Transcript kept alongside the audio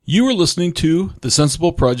You are listening to the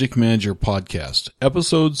Sensible Project Manager podcast,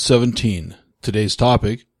 episode 17. Today's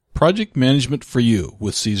topic, Project Management for You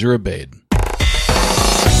with Cesar Abeid.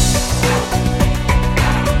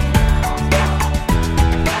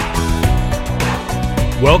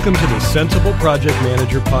 Welcome to the Sensible Project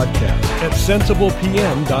Manager podcast at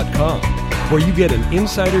SensiblePM.com, where you get an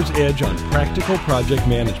insider's edge on practical project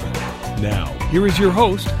management. Now, here is your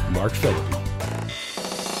host, Mark Phillippe.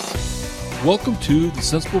 Welcome to the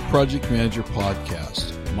Sensible Project Manager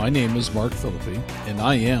podcast. My name is Mark Phillippe, and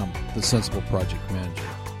I am the Sensible Project Manager.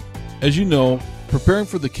 As you know, preparing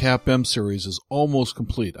for the CAPM series is almost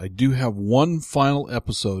complete. I do have one final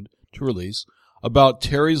episode to release about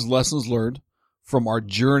Terry's lessons learned from our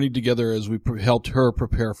journey together as we helped her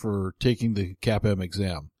prepare for taking the CAPM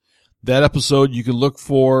exam. That episode you can look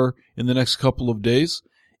for in the next couple of days,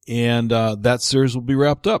 and that series will be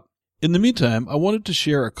wrapped up. In the meantime, I wanted to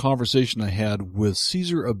share a conversation I had with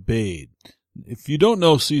Cesar Abeid. If you don't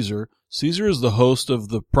know Cesar, Cesar is the host of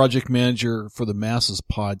the Project Manager for the Masses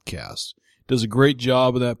podcast. Does a great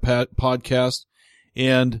job of that podcast,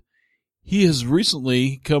 and he has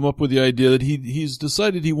recently come up with the idea that he's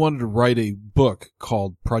decided he wanted to write a book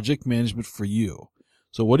called Project Management for You.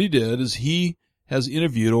 So what he did is he has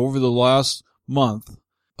interviewed over the last month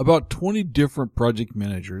about 20 different project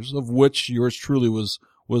managers, of which yours truly was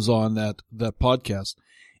on that podcast.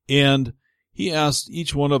 And he asked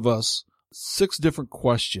each one of us 6 different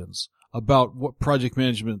questions about what project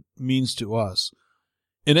management means to us.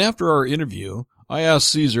 And after our interview, I asked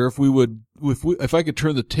Cesar if I could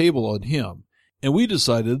turn the table on him. And we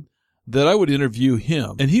decided that I would interview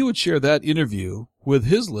him, and he would share that interview with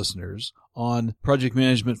his listeners on project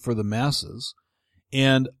management for the masses.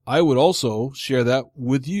 And I would also share that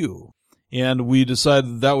with you. And we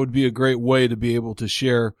decided that would be a great way to be able to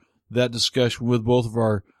share that discussion with both of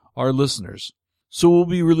our listeners. So we'll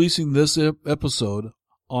be releasing this episode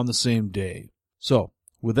on the same day. So,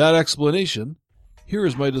 with that explanation, here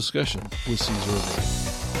is my discussion with Cesar Abeid.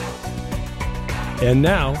 And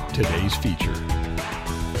now, today's feature.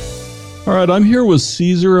 All right, I'm here with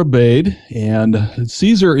Cesar Abeid, and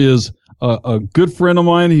Cesar is a good friend of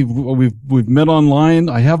mine. We've met online.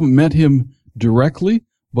 I haven't met him directly,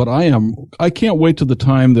 but I can't wait to the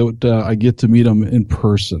time that I get to meet him in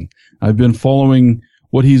person. I've been following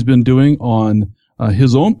what he's been doing on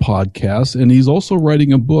his own podcast, and he's also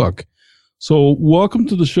writing a book. So welcome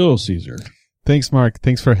to the show, Cesar. Thanks, Mark.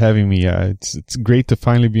 Thanks for having me. It's great to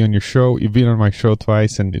finally be on your show. You've been on my show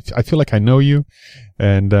twice, and I feel like I know you,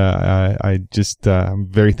 and I'm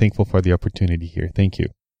very thankful for the opportunity here. Thank you.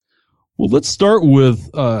 Well, let's start with,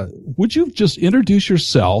 would you just introduce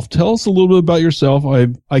yourself? Tell us a little bit about yourself.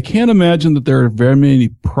 I can't imagine that there are very many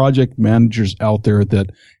project managers out there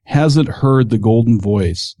that hasn't heard the golden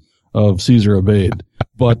voice of Cesar Abeid.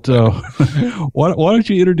 But why don't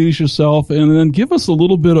you introduce yourself and then give us a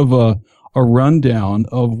little bit of a rundown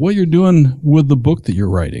of what you're doing with the book that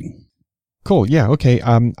you're writing. Cool. Yeah. Okay.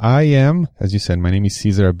 I am, as you said, my name is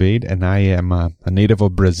Cesar Abeid, and I am a native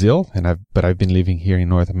of Brazil, but I've been living here in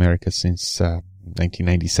North America since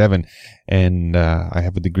 1997, and I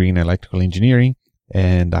have a degree in electrical engineering,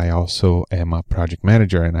 and I also am a project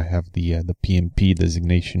manager, and I have the PMP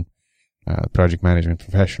designation, project management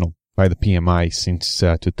professional by the PMI since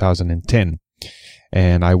 2010.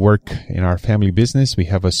 And I work in our family business. We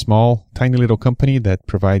have a small, tiny little company that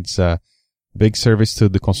provides big service to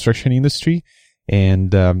the construction industry.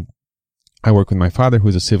 And I work with my father,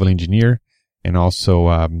 who's a civil engineer and also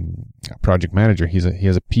a project manager. He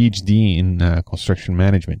has a PhD in construction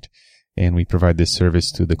management, and we provide this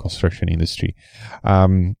service to the construction industry.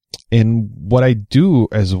 And what I do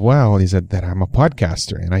as well is that I'm a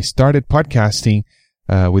podcaster, and I started podcasting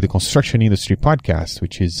with the Construction Industry Podcast,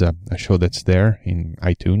 which is a show that's there in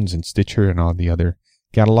iTunes and Stitcher and all the other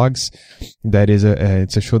catalogs. That is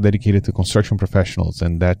it's a show dedicated to construction professionals,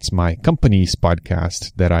 and that's my company's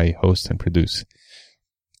podcast that I host and produce.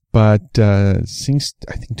 But since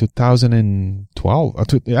I think 2012,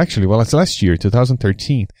 it's last year,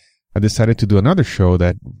 2013, I decided to do another show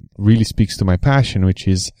that really speaks to my passion, which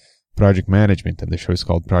is project management, and the show is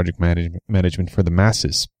called Project Management for the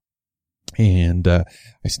Masses. And I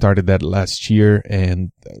started that last year,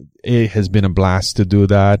 and it has been a blast to do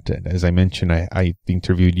that. And as I mentioned, I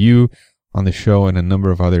interviewed you on the show and a number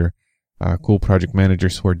of other cool project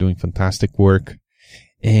managers who are doing fantastic work.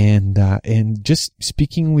 And just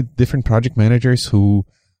speaking with different project managers who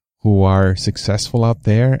are successful out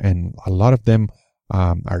there, and a lot of them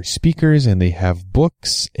are speakers, and they have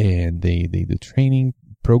books, and they do training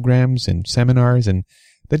programs and seminars, and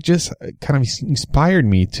that just kind of inspired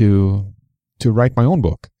me to write my own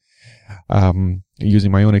book.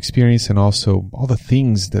 using my own experience and also all the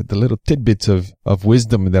things that the little tidbits of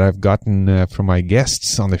wisdom that I've gotten from my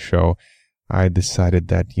guests on the show, I decided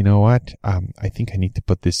that, you know what, I think I need to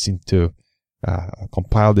put this into,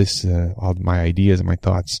 compile this, all my ideas and my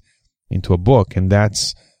thoughts into a book. And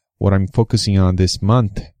that's what I'm focusing on this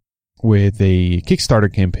month with a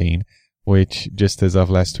Kickstarter campaign, which just as of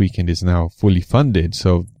last weekend is now fully funded.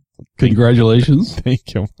 So congratulations.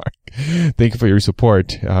 Thank you, Mark. Thank you for your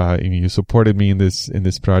support. You supported me in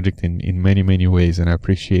this project in many, many ways, and I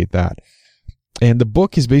appreciate that. And the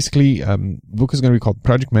book is basically, the book is going to be called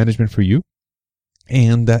Project Management for You.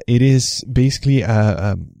 And it is basically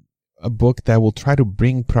a book that will try to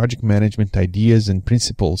bring project management ideas and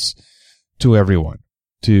principles to everyone,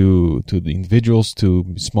 to the individuals,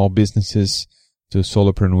 to small businesses, to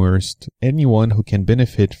solopreneurs, to anyone who can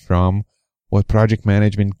benefit from what project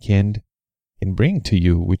management can bring to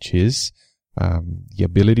you, which is the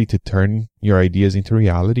ability to turn your ideas into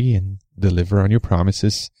reality and deliver on your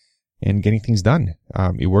promises and getting things done.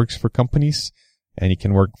 It works for companies, and it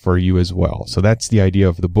can work for you as well. So that's the idea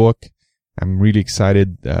of the book. I'm really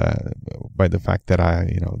excited by the fact that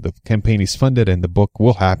the campaign is funded and the book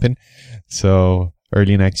will happen. So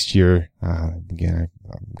early next year, again,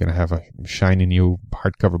 I'm going to have a shiny new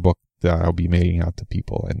hardcover book that I'll be mailing out to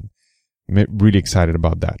people, and I'm really excited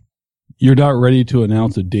about that. You're not ready to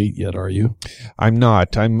announce a date yet, are you? I'm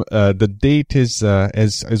not. The date is,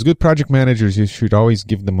 as good project managers, you should always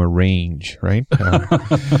give them a range, right?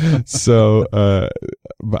 So,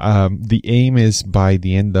 the aim is by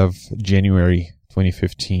the end of January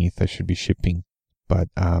 2015, I should be shipping. But,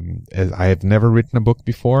 as I have never written a book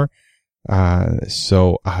before,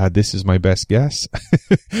 so this is my best guess.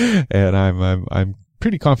 And I'm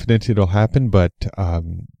pretty confident it'll happen, but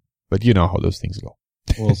you know how those things go.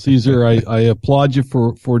 Well, Cesar, I applaud you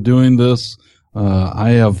for doing this. I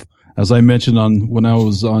have, as I mentioned when I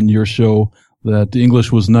was on your show, that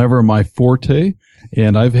English was never my forte,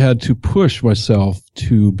 and I've had to push myself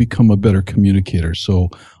to become a better communicator. So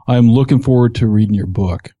I'm looking forward to reading your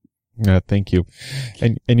book. Thank you.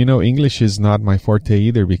 And English is not my forte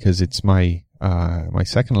either, because it's my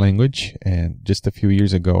second language, and just a few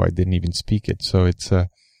years ago I didn't even speak it. So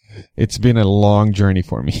it's been a long journey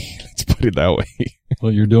for me. Let's put it that way.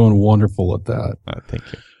 Well, you're doing wonderful at that. Thank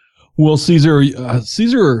you. Well,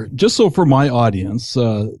 Cesar, just so for my audience,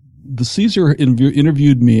 the Cesar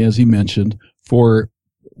interviewed me, as he mentioned, for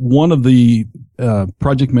one of the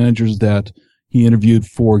project managers that he interviewed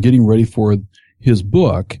for getting ready for his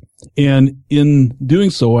book. And in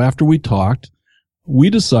doing so, after we talked, we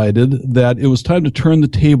decided that it was time to turn the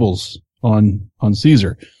tables on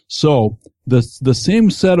Cesar. So the same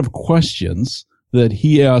set of questions that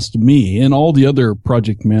he asked me and all the other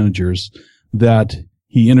project managers that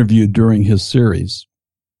he interviewed during his series,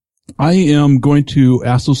 I am going to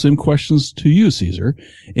ask those same questions to you, Cesar,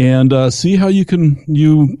 and see how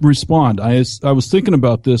you respond. I was thinking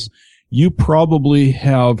about this. You probably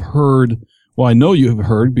have heard, well, I know you have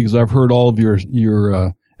heard because I've heard all of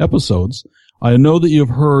your episodes. I know that you've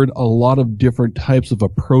heard a lot of different types of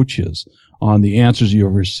approaches on the answers you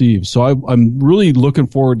have received. So I'm really looking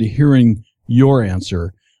forward to hearing your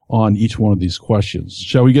answer on each one of these questions.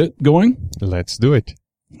 Shall we get going? Let's do it.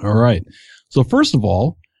 All right. So first of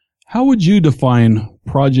all, how would you define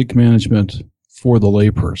project management for the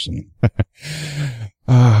layperson?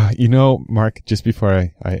 Mark, just before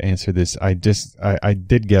I answer this, I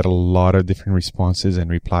did get a lot of different responses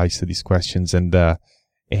and replies to these questions,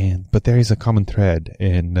 but there is a common thread,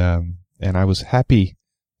 and I was happy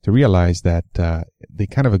to realize that they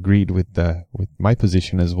kind of agreed with my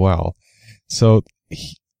position as well. So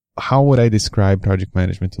how would I describe project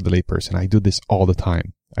management to the layperson? I do this all the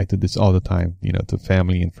time. To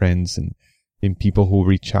family and friends and people who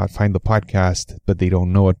reach out, find the podcast, but they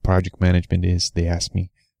don't know what project management is. They ask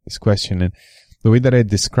me this question. And the way that I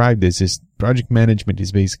describe this is project management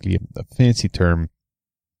is basically a fancy term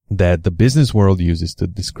that the business world uses to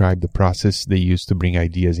describe the process they use to bring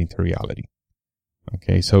ideas into reality.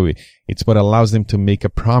 Okay, so it's what allows them to make a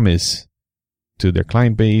promise to their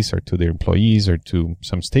client base or to their employees or to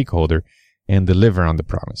some stakeholder and deliver on the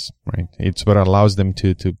promise, right? It's what allows them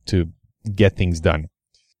to get things done.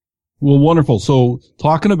 Well, wonderful. So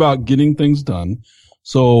talking about getting things done,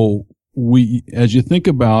 so as you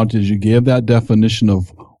gave that definition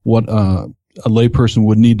of what a layperson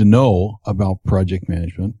would need to know about project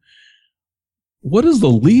management, what is the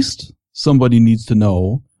least somebody needs to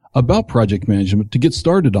know about project management to get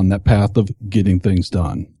started on that path of getting things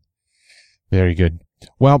done? Very good.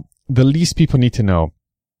 Well, the least people need to know,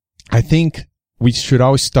 I think we should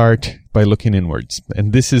always start by looking inwards.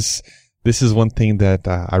 And this is this is one thing that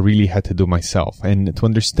I really had to do myself. And to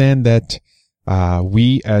understand that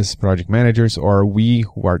we as project managers, or we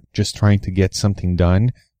who are just trying to get something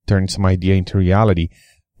done, turn some idea into reality,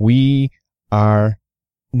 we are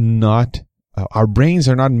not, our brains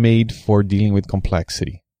are not made for dealing with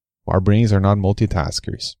complexity. Our brains are not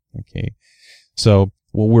multitaskers. Okay. So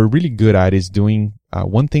what we're really good at is doing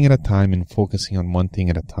one thing at a time and focusing on one thing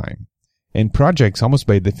at a time. And projects, almost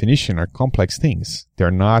by definition, are complex things.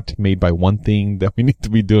 They're not made by one thing that we need to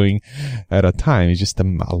be doing at a time. It's just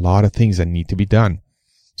a lot of things that need to be done.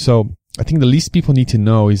 So I think the least people need to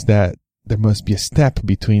know is that there must be a step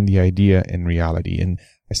between the idea and reality, and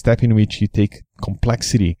a step in which you take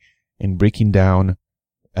complexity and breaking down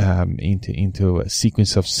into a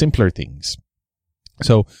sequence of simpler things.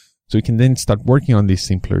 So we can then start working on these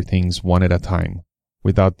simpler things one at a time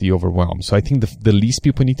without the overwhelm. So I think the least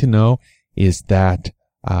people need to know is that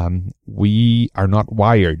we are not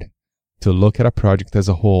wired to look at a project as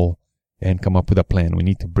a whole and come up with a plan. We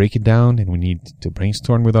need to break it down, and we need to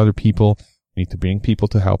brainstorm with other people. We need to bring people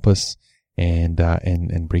to help us and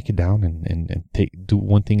break it down and do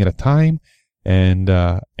one thing at a time and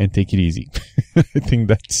take it easy. I think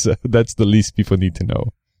that's the least people need to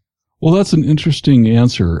know. Well, that's an interesting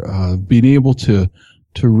answer. Being able to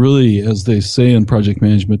really, as they say in project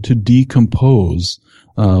management, to decompose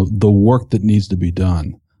the work that needs to be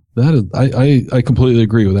done. That is, I completely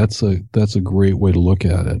agree with. That's a great way to look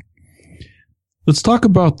at it. Let's talk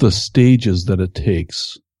about the stages that it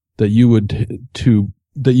takes that you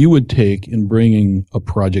would take in bringing a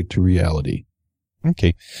project to reality.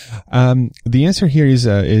 Okay. The answer here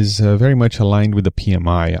is very much aligned with the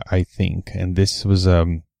PMI, I think, and this was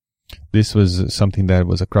something that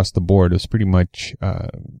was across the board. It was pretty much,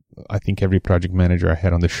 I think every project manager I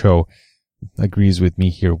had on the show agrees with me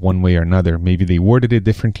here one way or another. Maybe they worded it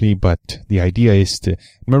differently, but the idea is to,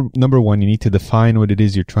 number one, you need to define what it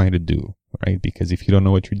is you're trying to do, right? Because if you don't know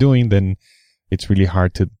what you're doing, then it's really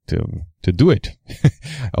hard to do it.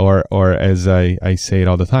 or as I say it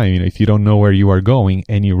all the time, if you don't know where you are going,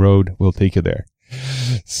 any road will take you there.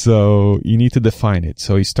 So you need to define it.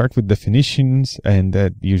 So you start with definitions, and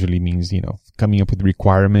that usually means, coming up with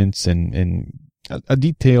requirements and a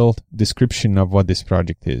detailed description of what this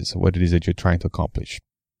project is, what it is that you're trying to accomplish.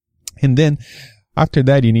 And then after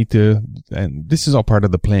that, you need to, and this is all part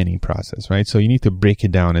of the planning process, right? So you need to break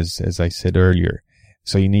it down, as I said earlier.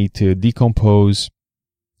 So you need to decompose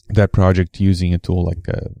that project using a tool like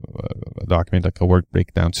a document, like a work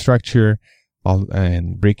breakdown structure,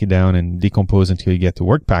 and break it down and decompose until you get to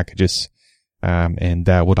work packages. And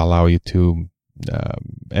that would allow you to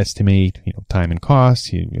estimate, time and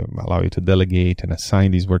cost. Allow you to delegate and assign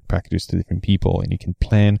these work packages to different people, and you can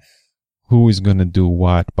plan who is going to do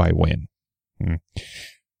what by when.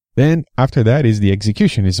 Then after that is the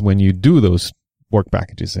execution, is when you do those work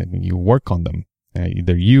packages and when you work on them,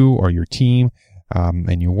 either you or your team,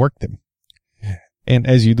 and you work them. And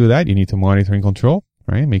as you do that, you need to monitor and control,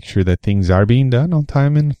 right? Make sure that things are being done on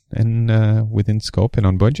time and within scope and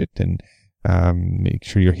on budget, and make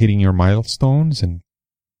sure you're hitting your milestones. And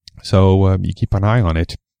so you keep an eye on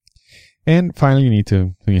it. And finally, you need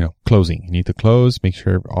to, closing. You need to close, make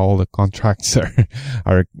sure all the contracts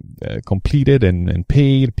are completed and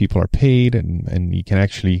paid, people are paid, and you can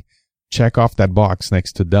actually check off that box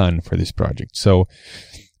next to done for this project. So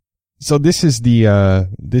this is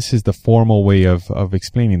the formal way of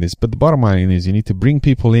explaining this. But the bottom line is you need to bring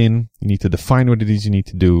people in, you need to define what it is you need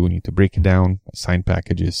to do, you need to break it down, assign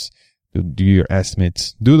packages, do your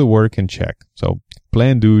estimates, do the work, and check. So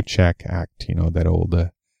plan, do, check, act, that old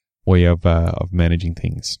way of managing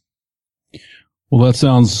things. Well, that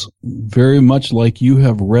sounds very much like you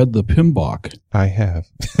have read the PMBOK. I have.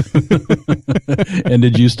 And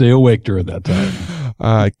did you stay awake during that time?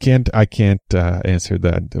 I can't answer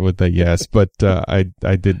that with a yes, but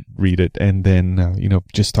I did read it, and then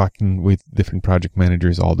just talking with different project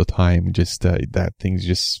managers all the time, just that things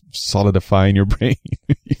just solidify in your brain,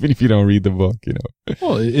 even if you don't read the book.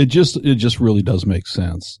 Well, it just really does make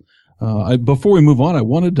sense. Before we move on, I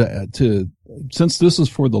wanted to add since this is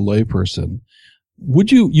for the layperson,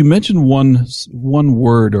 would you mentioned one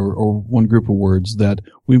word or one group of words that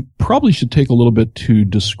we probably should take a little bit to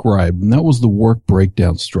describe, and that was the work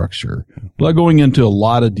breakdown structure. Without going into a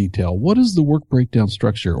lot of detail, what is the work breakdown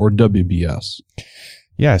structure, or WBS?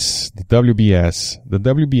 Yes, the WBS. The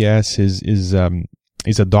WBS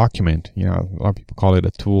is a document. A lot of people call it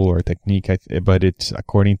a tool or a technique, but it's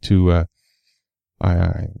according to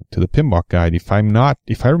the PMBOK guide. If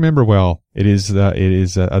I remember well, it is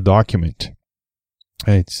a document.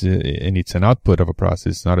 It's an output of a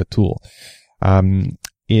process, not a tool. And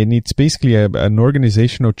And it's basically an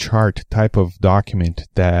organizational chart type of document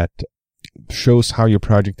that shows how your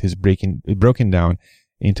project is broken down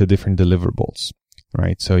into different deliverables,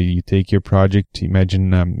 right? So you take your project,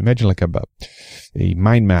 imagine like a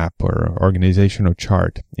mind map or organizational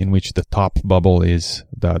chart in which the top bubble is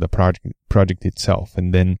the project itself.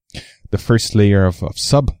 And then the first layer of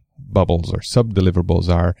sub bubbles or sub deliverables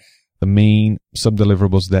are the main sub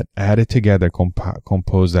deliverables that added together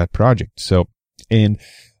compose that project. So,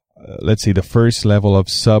 let's say the first level of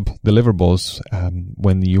sub deliverables,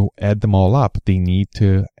 when you add them all up, they need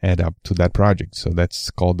to add up to that project. So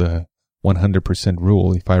that's called the 100%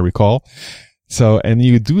 rule, if I recall. So, and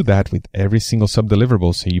you do that with every single sub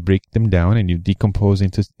deliverable. So you break them down and you decompose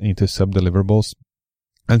into sub deliverables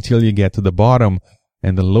until you get to the bottom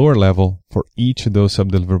and the lower level for each of those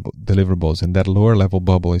sub deliverables. And that lower level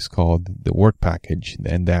bubble is called the work package.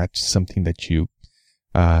 And that's something that you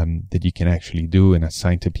can actually do and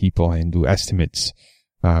assign to people and do estimates.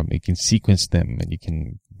 You can sequence them and you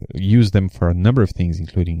can use them for a number of things,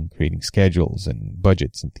 including creating schedules and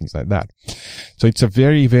budgets and things like that. So it's a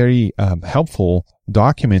very, very helpful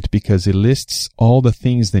document because it lists all the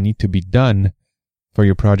things that need to be done for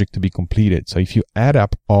your project to be completed. So if you add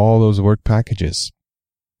up all those work packages,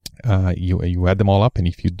 you add them all up, and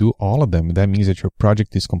if you do all of them, that means that your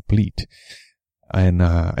project is complete. And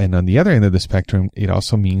on the other end of the spectrum, it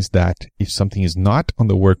also means that if something is not on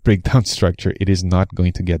the work breakdown structure, it is not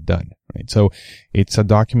going to get done, right? So it's a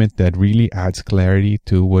document that really adds clarity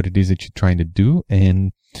to what it is that you're trying to do.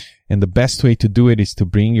 And the best way to do it is to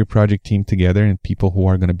bring your project team together and people who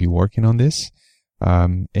are going to be working on this,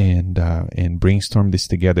 and brainstorm this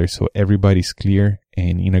together so everybody's clear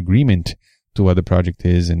and in agreement to what the project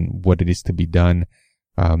is and what it is to be done,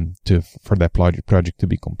 for that project to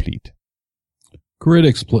be complete. Great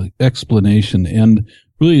explanation. And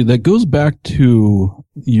really that goes back to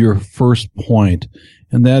your first point.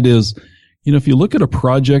 And that is, if you look at a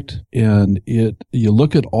project and you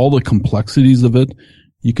look at all the complexities of it,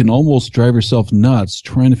 you can almost drive yourself nuts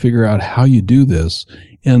trying to figure out how you do this.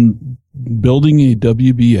 And building a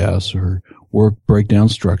WBS or work breakdown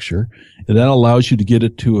structure, that allows you to get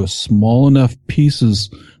it to a small enough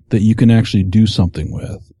pieces that you can actually do something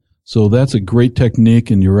with. So that's a great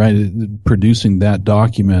technique, and you're right, producing that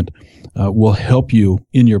document will help you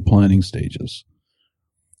in your planning stages.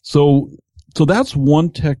 So that's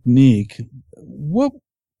one technique.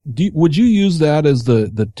 Would you use that as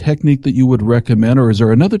the technique that you would recommend, or is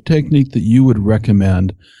there another technique that you would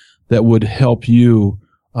recommend that would help you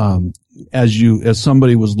as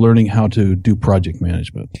somebody was learning how to do project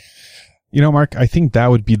management? Mark, I think that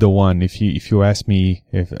would be the one. If you ask me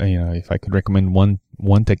if I could recommend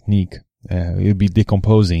one technique, it would be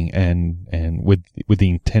decomposing and with the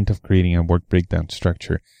intent of creating a work breakdown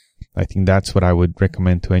structure. I think that's what I would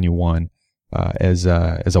recommend to anyone, as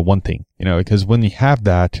a one thing, because when you have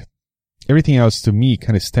that, everything else to me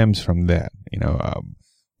kind of stems from that,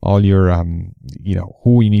 all your,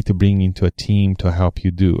 who you need to bring into a team to help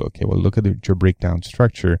you do. Okay, well, look at your breakdown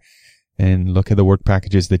structure and look at the work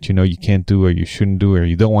packages that you can't do or you shouldn't do or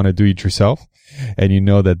you don't want to do it yourself. And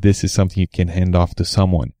that this is something you can hand off to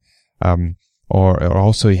someone. Or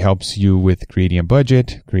also it helps you with creating a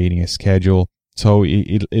budget, creating a schedule. So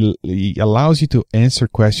it allows you to answer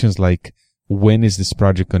questions like, when is this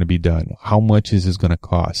project going to be done? How much is this going to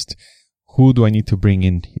cost? Who do I need to bring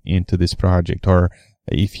into this project? Or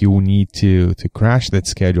if you need to crash that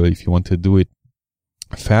schedule, if you want to do it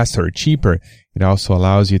faster or cheaper, it also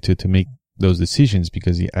allows you to make those decisions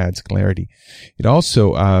because it adds clarity. It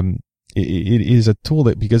also, it is a tool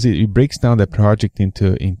that, because it breaks down that project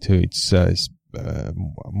into its,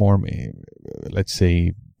 more, let's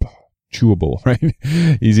say, chewable, right?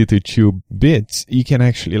 Easy to chew bits. You can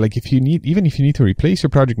actually, like, even if you need to replace your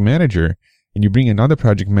project manager and you bring another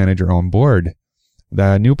project manager on board,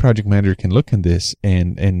 the new project manager can look at this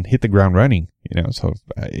and hit the ground running, so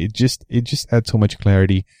it just adds so much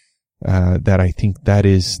clarity, that I think that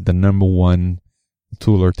is the number one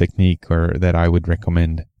tool or technique that I would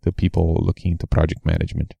recommend to people looking into project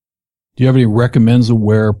management. Do you have any recommends of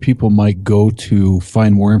where people might go to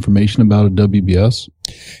find more information about a WBS?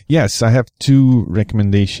 Yes, I have two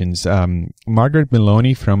recommendations. Margaret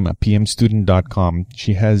Maloney from pmstudent.com.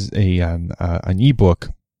 She has an ebook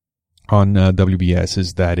on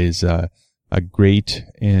WBSs that is a great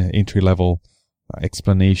entry-level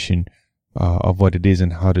explanation of what it is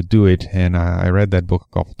and how to do it. And I read that book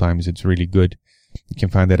a couple times. It's really good. You can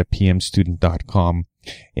find that at pmstudent.com.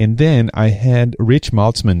 And then I had Rich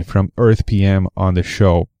Maltzman from EarthPM on the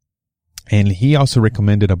show. And he also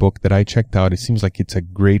recommended a book that I checked out. It seems like it's a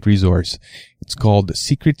great resource. It's called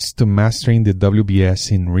Secrets to Mastering the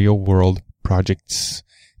WBS in Real World Projects.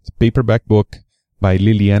 It's a paperback book by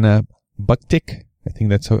Liliana Buktik. I think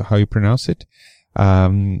that's how you pronounce it.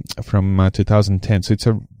 From 2010. So it's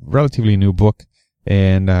a relatively new book,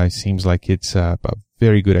 and it seems like it's a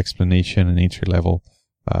very good explanation and entry level,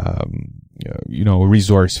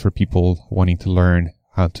 resource for people wanting to learn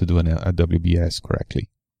how to do a WBS correctly.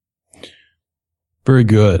 Very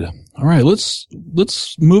good. All right, let's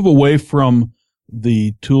move away from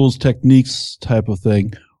the tools, techniques type of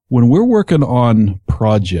thing. When we're working on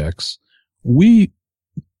projects,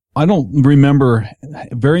 I don't remember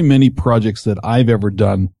very many projects that I've ever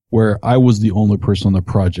done where I was the only person on the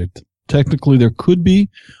project. Technically, there could be,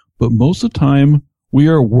 but most of the time, we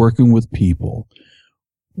are working with people.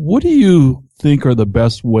 What do you think are the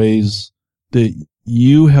best ways that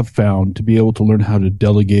you have found to be able to learn how to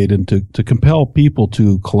delegate and to compel people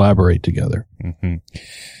to collaborate together? Mm-hmm.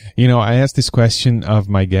 I asked this question of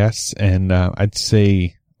my guests, and I'd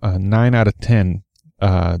say 9 out of 10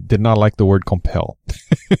 did not like the word compel.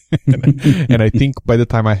 and I think by the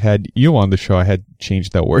time I had you on the show, I had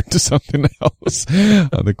changed that word to something else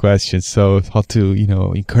on the question. So how to,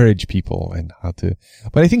 encourage people and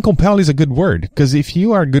but I think compel is a good word, because if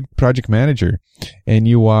you are a good project manager and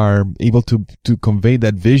you are able to convey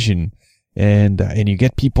that vision and you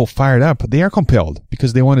get people fired up, they are compelled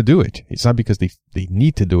because they want to do it. It's not because they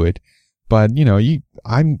need to do it. But,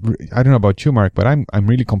 I don't know about you, Mark, but I'm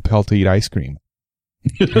really compelled to eat ice cream.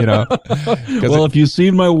 Well, if you've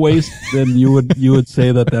seen my waist, then you would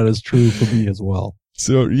say that is true for me as well.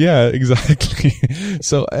 So yeah, exactly.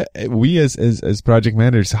 So we as project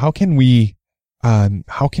managers, how can we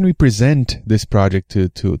present this project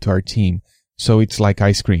to our team so it's like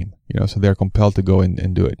ice cream, so they're compelled to go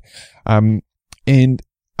and do it. And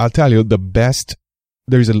I'll tell you,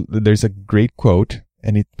 there's a great quote,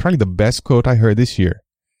 and it's probably the best quote I heard this year.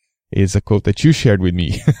 Is a quote that you shared with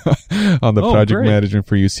me on the Project great. Management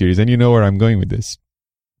for You series. And you know where I'm going with this.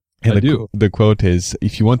 And I do. The quote is,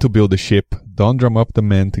 if you want to build a ship, don't drum up the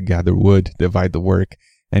men to gather wood, divide the work,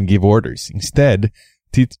 and give orders. Instead,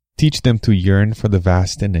 teach them to yearn for the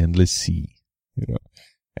vast and endless sea.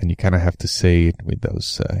 And you kind of have to say it with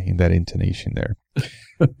those, in that intonation there.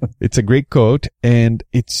 It's a great quote, and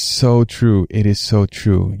it's so true. It is so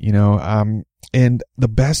true. And the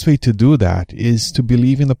best way to do that is to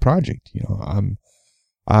believe in the project.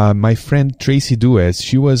 My friend Tracy Duez,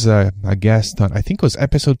 she was a guest on, I think it was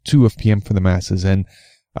episode 2 of PM for the Masses. And,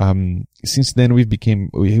 since then we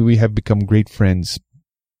have become great friends,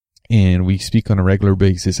 and we speak on a regular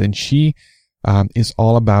basis. And she, is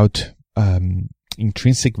all about,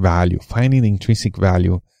 intrinsic value, finding the intrinsic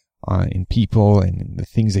value, in people and in the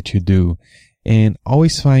things that you do, and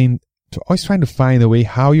always trying to find a way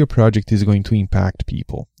how your project is going to impact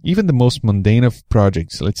people. Even the most mundane of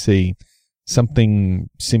projects, let's say something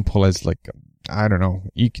simple as I don't know,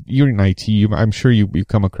 you're in IT, I'm sure you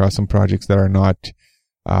come across some projects that are not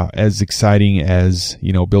as exciting as,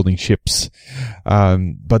 building ships.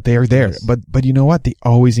 But they are there. Yes. But you know what? They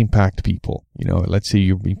always impact people. Let's say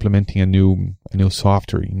you're implementing a new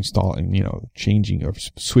software, installing, changing or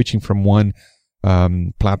switching from one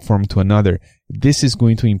platform to another. This is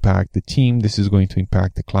going to impact the team. This is going to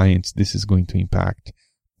impact the clients. This is going to impact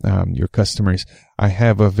your customers. I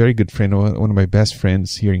have a very good friend, one of my best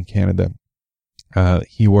friends here in Canada.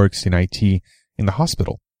 He works in IT in the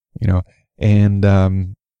hospital, and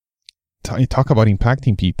talk about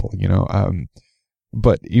impacting people,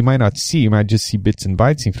 but you might not see, you might just see bits and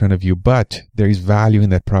bytes in front of you, but there is value in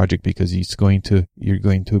that project because you're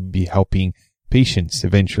going to be helping patients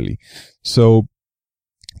eventually. So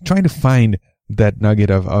trying to find that nugget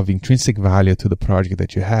of intrinsic value to the project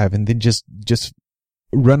that you have, and then just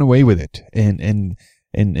run away with it and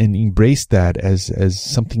embrace that as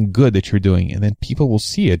something good that you're doing. And then people will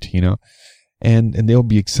see it, and they'll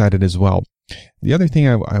be excited as well. The other thing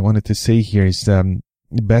I wanted to say here is,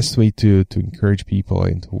 the best way to encourage people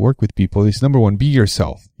and to work with people is, number one, be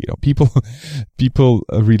yourself. People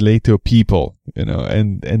relate to people,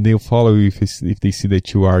 and they'll follow you if they see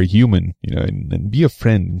that you are human, and be a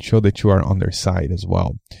friend and show that you are on their side as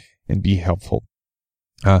well, and be helpful.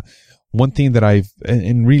 One thing that I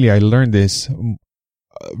learned this,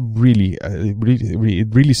 it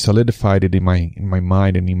really solidified it in my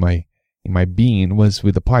mind and in my being, was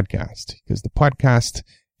with the podcast, because the podcast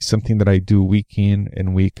is something that I do week in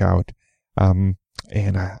and week out. And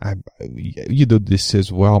you do this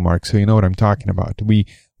as well, Mark, so you know what I'm talking about. We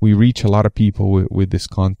reach a lot of people with this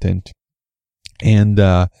content, and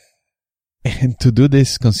to do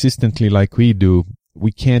this consistently like we do,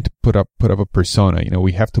 we can't put up a persona.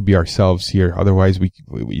 We have to be ourselves here. Otherwise,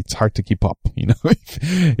 it's hard to keep up.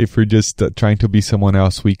 If we're just trying to be someone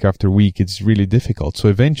else week after week, it's really difficult. So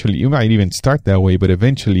eventually, you might even start that way, but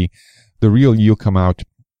eventually, the real you come out,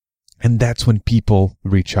 and that's when people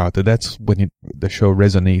reach out. That's when the show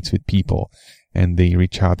resonates with people, and they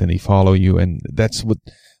reach out and they follow you, and that's what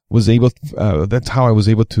that's how I was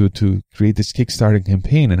able to create this Kickstarter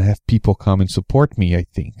campaign and have people come and support me, I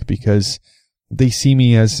think, because they see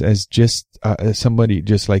me as just somebody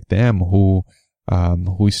just like them who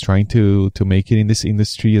is trying to make it in this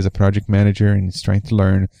industry as a project manager, and is trying to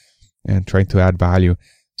learn and trying to add value.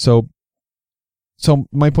 So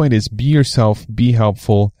my point is, be yourself, be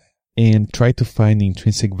helpful, and try to find the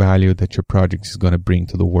intrinsic value that your project is going to bring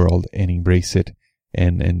to the world, and embrace it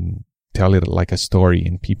and tell it like a story,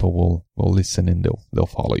 and people will listen, and they'll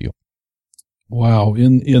follow you. Wow.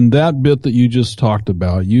 In that bit that you just talked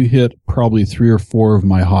about, you hit probably 3 or 4 of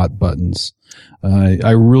my hot buttons.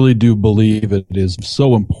 I really do believe it is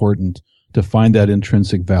so important to find that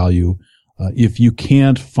intrinsic value. If you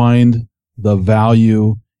can't find the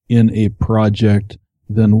value in a project,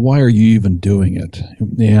 then why are you even doing it?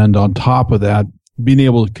 And on top of that, being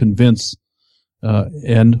able to convince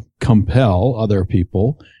and compel other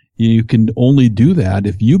people, you can only do that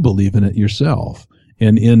if you believe in it yourself.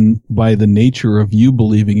 And by the nature of you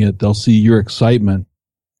believing it, they'll see your excitement,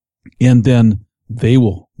 and then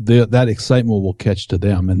that excitement will catch to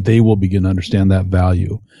them, and they will begin to understand that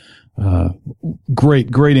value.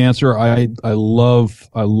 Great answer. I love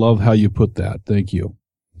how you put that. Thank you.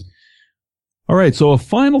 All right. So a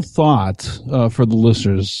final thought, for the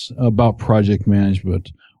listeners about project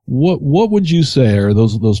management. What would you say are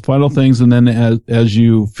those final things? And then as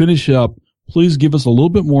you finish up, please give us a little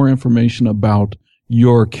bit more information about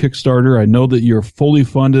your Kickstarter. I know that you're fully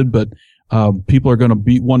funded, but people are going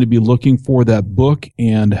to want to be looking for that book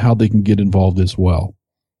and how they can get involved as well.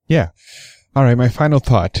 Yeah. All right. My final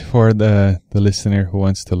thought for the listener who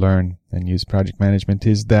wants to learn and use project management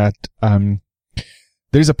is that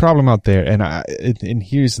there's a problem out there, and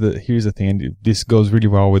here's the thing. And this goes really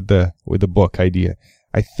well with the book idea.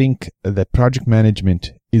 I think that project management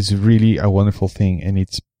is really a wonderful thing, and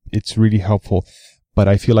it's really helpful, but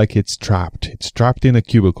I feel like it's trapped. It's trapped in a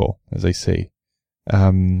cubicle, as I say.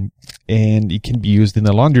 And it can be used in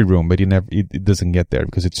a laundry room, but it doesn't get there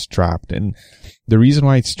because it's trapped. And the reason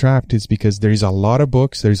why it's trapped is because there's a lot of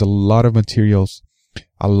books, there's a lot of materials,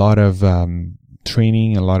 a lot of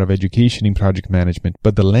training, a lot of education in project management,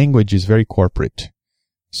 but the language is very corporate.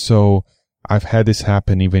 So I've had this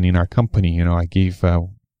happen even in our company. I gave one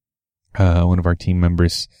of our team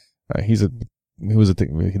members, he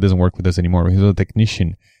doesn't work with us anymore, but he's a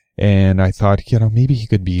technician, and I thought, maybe he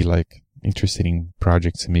could be like interested in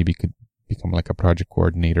projects, and maybe could become like a project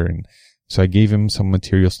coordinator. And so I gave him some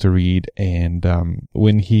materials to read, and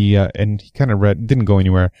when he kind of read, didn't go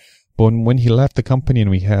anywhere, but when he left the company and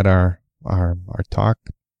we had our talk,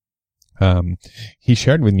 he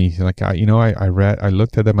shared with me, like, I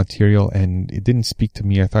looked at the material and it didn't speak to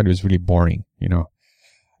me. I thought it was really boring,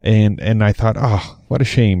 and I thought, what a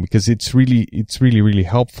shame, because it's really, really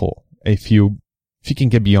helpful if you can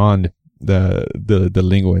get beyond the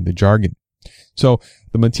lingo and the jargon. So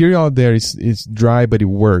the material out there is dry, but it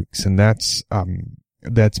works. And that's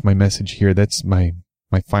my message here. That's my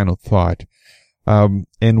final thought.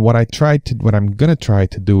 And what I'm going to try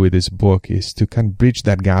to do with this book is to kind of bridge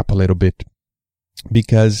that gap a little bit,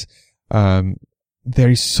 because, there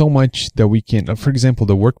is so much that we can, for example,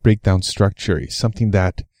 the work breakdown structure is something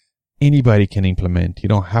that anybody can implement. You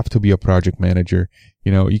don't have to be a project manager.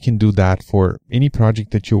 You can do that for any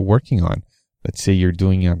project that you're working on. Let's say you're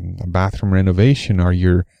doing a bathroom renovation, or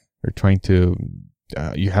you're trying to,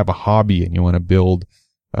 you have a hobby and you want to build,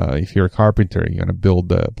 if you're a carpenter, you want to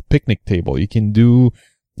build a picnic table. You can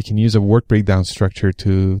use a work breakdown structure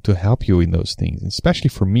to help you in those things, especially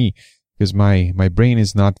for me, because my brain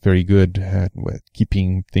is not very good at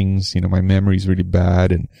keeping things. My memory is really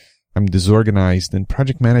bad and I'm disorganized, and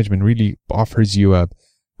project management really offers you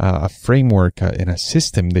a framework and a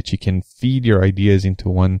system that you can feed your ideas into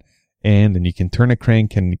one end, and you can turn a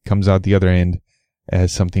crank and it comes out the other end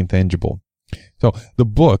as something tangible. So the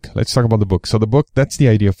book, let's talk about the book. So the book, that's the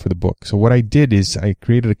idea for the book. So what I did is I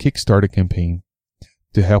created a Kickstarter campaign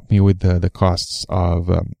to help me with the costs of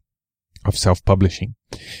self-publishing.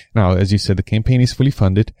 Now, as you said, the campaign is fully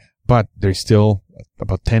funded, but there's still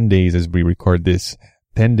about 10 days as we record this,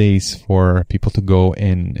 10 days for people to go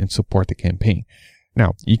and support the campaign.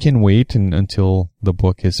 Now, you can wait until the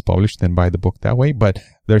book is published and buy the book that way, but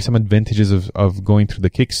there are some advantages of going through the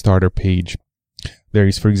Kickstarter page there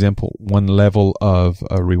is, for example, one level of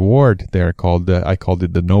a reward there called, I called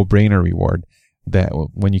it the no-brainer reward, that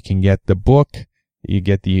when you can get the book, you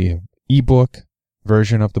get the ebook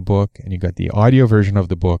version of the book, and you got the audio version of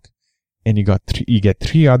the book, and you get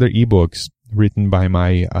 3 other ebooks written by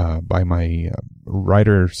my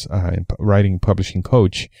writing publishing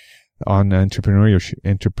coach on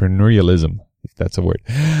entrepreneurialism, if that's a word.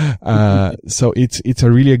 So it's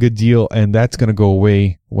a really a good deal, and that's going to go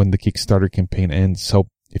away when the Kickstarter campaign ends. So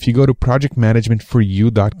if you go to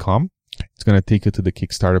projectmanagementforyou.com, it's going to take you to the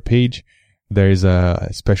Kickstarter page. There's a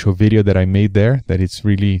special video that I made there that it's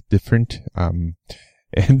really different,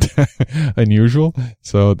 and unusual.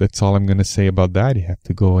 So that's all I'm going to say about that. You have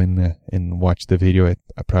to go and watch the video at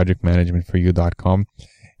projectmanagementforyou.com,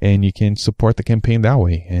 and you can support the campaign that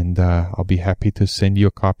way. And I'll be happy to send you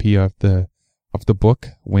a copy of the book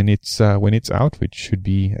when it's out, which should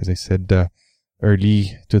be, as I said,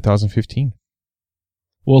 early 2015.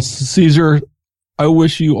 Well, Cesar, I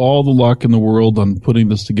wish you all the luck in the world on putting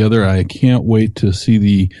this together. I can't wait to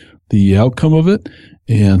see the outcome of it.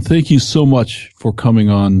 And thank you so much for coming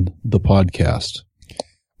on the podcast.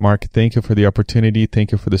 Mark, thank you for the opportunity.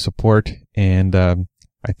 Thank you for the support. And I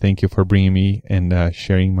thank you for bringing me and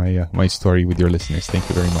sharing my story with your listeners. Thank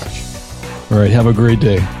you very much. All right. Have a great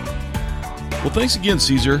day. Well, thanks again,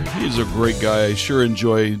 Cesar. He is a great guy. I sure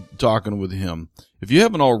enjoy talking with him. If you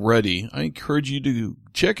haven't already, I encourage you to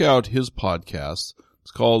check out his podcast.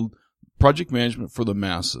 It's called Project Management for the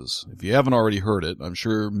Masses. If you haven't already heard it, I'm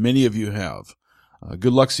sure many of you have.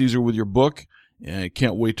 Good luck, Cesar, with your book, and I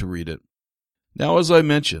can't wait to read it. Now, as I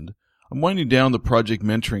mentioned, I'm winding down the project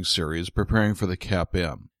mentoring series, preparing for the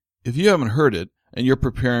CAPM. If you haven't heard it, and you're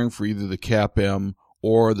preparing for either the CAPM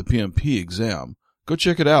or the PMP exam, go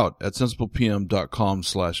check it out at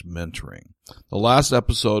SensiblePM.com/mentoring. The last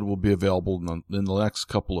episode will be available in the next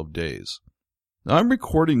couple of days. Now, I'm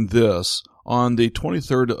recording this on the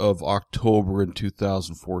 23rd of October in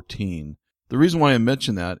 2014. The reason why I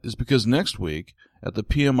mention that is because next week at the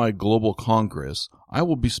PMI Global Congress, I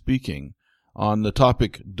will be speaking on the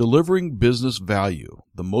topic Delivering Business Value,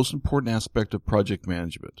 the most important aspect of project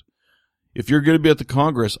management. If you're going to be at the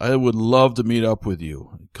Congress, I would love to meet up with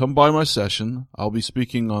you. Come by my session. I'll be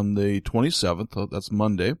speaking on the 27th. That's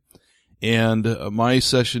Monday. And my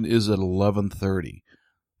session is at 11:30.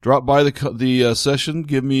 Drop by the session.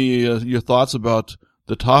 Give me your thoughts about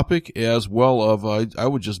the topic as well. I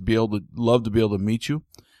would just love to be able to meet you.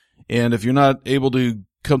 And if you're not able to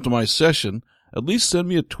come to my session, at least send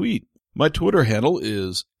me a tweet. My Twitter handle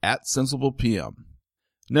is @SensiblePM.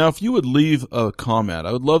 Now, if you would leave a comment,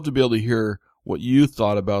 I would love to be able to hear what you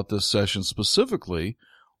thought about this session specifically.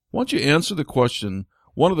 Why don't you answer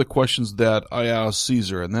one of the questions that I asked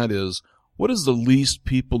Cesar, and that is, what is the least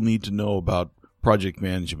people need to know about project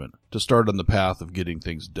management to start on the path of getting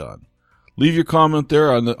things done? Leave your comment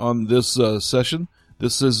there on this session.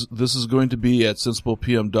 This is going to be at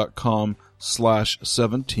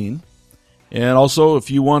SensiblePM.com/17. And also,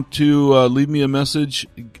 if you want to leave me a message,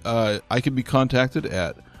 I can be contacted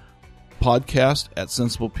at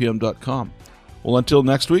podcast@SensiblePM.com. Well, until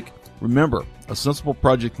next week, remember, a sensible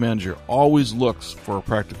project manager always looks for a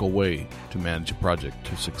practical way to manage a project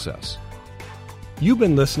to success. You've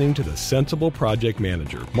been listening to the Sensible Project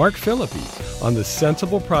Manager, Mark Philippi, on the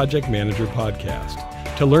Sensible Project Manager podcast.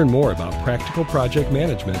 To learn more about practical project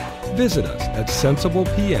management, visit us at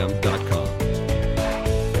SensiblePM.com.